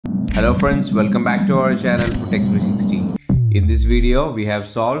Hello friends, welcome back to our channel Foodtech 360. In this video, we have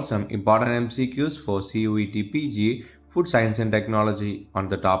solved some important MCQs for CUET PG Food Science and Technology on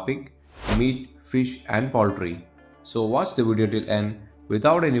the topic meat, fish and poultry. So watch the video till end.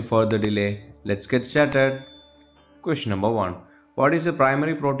 Without any further delay, let's get started. Question number 1. What is the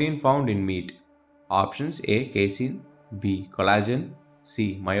primary protein found in meat? Options A. Casein, B. Collagen,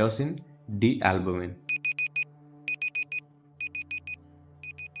 C. Myosin, D. Albumin.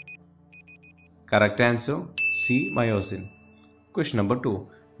 Correct answer C. Myosin. Question number 2.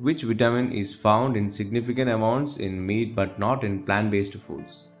 Which vitamin is found in significant amounts in meat but not in plant-based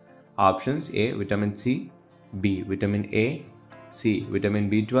foods? Options A. Vitamin C, B. Vitamin A, C. Vitamin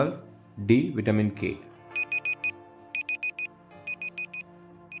B12, D. Vitamin K.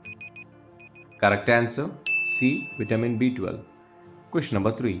 Correct answer C. Vitamin B12. Question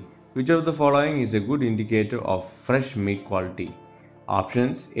number 3. Which of the following is a good indicator of fresh meat quality?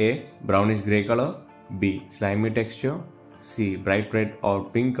 Options A. Brownish grey color, B. Slimy texture, C. Bright red or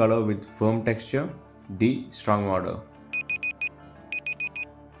pink color with firm texture, D. Strong odor.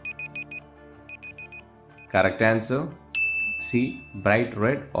 Correct answer C. Bright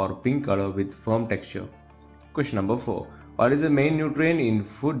red or pink color with firm texture. Question number 4. What is the main nutrient in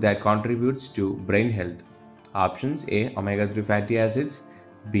food that contributes to brain health? Options A. Omega-3 fatty acids,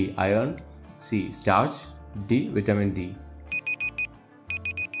 B. Iron, C. Starch, D. Vitamin D.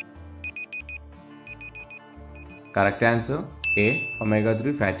 Correct answer A.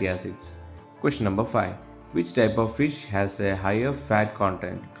 Omega-3 fatty acids. Question number 5. Which type of fish has a higher fat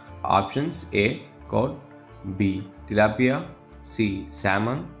content? Options A. Cod, B. Tilapia, C.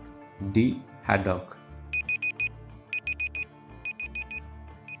 Salmon, D. Haddock.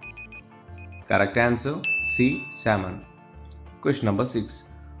 Correct answer C. Salmon. Question number 6.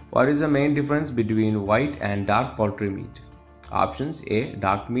 What is the main difference between white and dark poultry meat? Options A.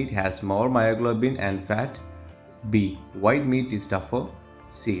 Dark meat has more myoglobin and fat, B. White meat is tougher,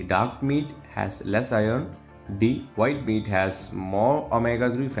 C. Dark meat has less iron, D. White meat has more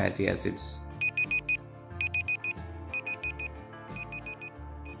omega-3 fatty acids.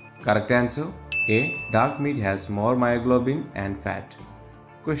 Correct answer A. Dark meat has more myoglobin and fat.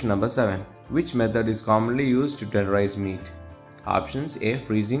 Question number 7. Which method is commonly used to tenderize meat? Options A.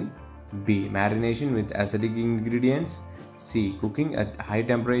 Freezing, B. Marination with acidic ingredients, C. Cooking at high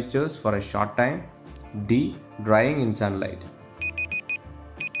temperatures for a short time, D. Drying in sunlight.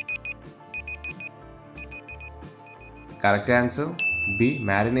 Correct answer B.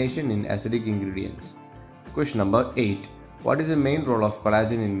 Marination in acidic ingredients. Question number 8. What is the main role of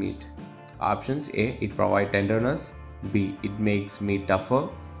collagen in meat? Options A. It provides tenderness, B. It makes meat tougher,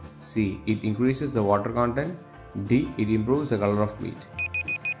 C. It increases the water content, D. It improves the color of meat.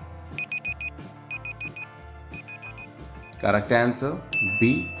 Correct answer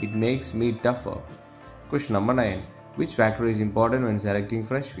B. It makes meat tougher. Question number 9. Which factor is important when selecting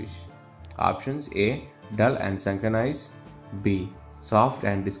fresh fish? Options A. Dull and sunken eyes, B. Soft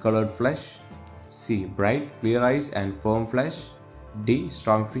and discolored flesh, C. Bright, clear eyes and firm flesh, D.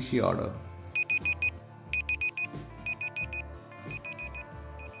 Strong fishy odor.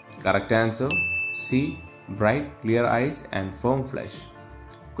 Correct answer C. Bright, clear eyes and firm flesh.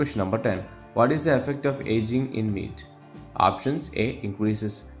 Question number 10. What is the effect of aging in meat? Options A.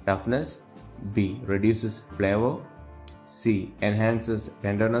 Increases toughness, B. Reduces flavor, C. Enhances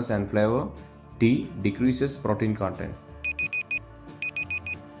tenderness and flavor, D. Decreases protein content.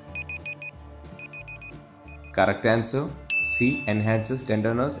 Correct answer C. Enhances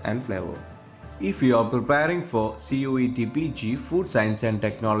tenderness and flavor. If you are preparing for CUET PG Food Science and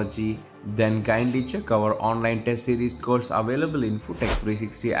Technology, then kindly check our online test series course available in Foodtech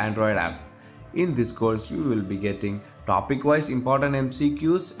 360 Android app. In this course, you will be getting topic-wise important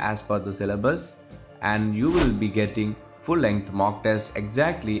MCQs as per the syllabus, and you will be getting full-length mock tests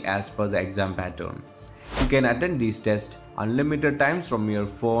exactly as per the exam pattern. You can attend these tests unlimited times from your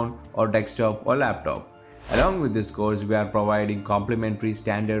phone or desktop or laptop. Along with this course, we are providing complimentary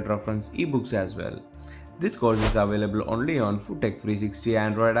standard reference ebooks as well. This course is available only on Foodtech 360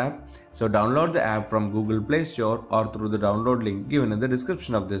 Android app, so download the app from Google Play Store or through the download link given in the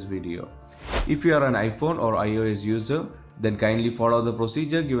description of this video. If you are an iPhone or iOS user, then kindly follow the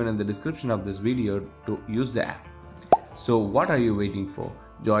procedure given in the description of this video to use the app. So what are you waiting for?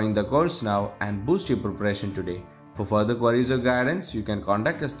 Join the course now and boost your preparation today. For further queries or guidance, you can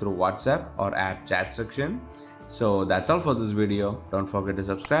contact us through WhatsApp or app chat section. So that's all for this video. Don't forget to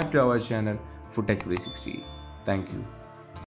subscribe to our channel Foodtech 360. Thank you.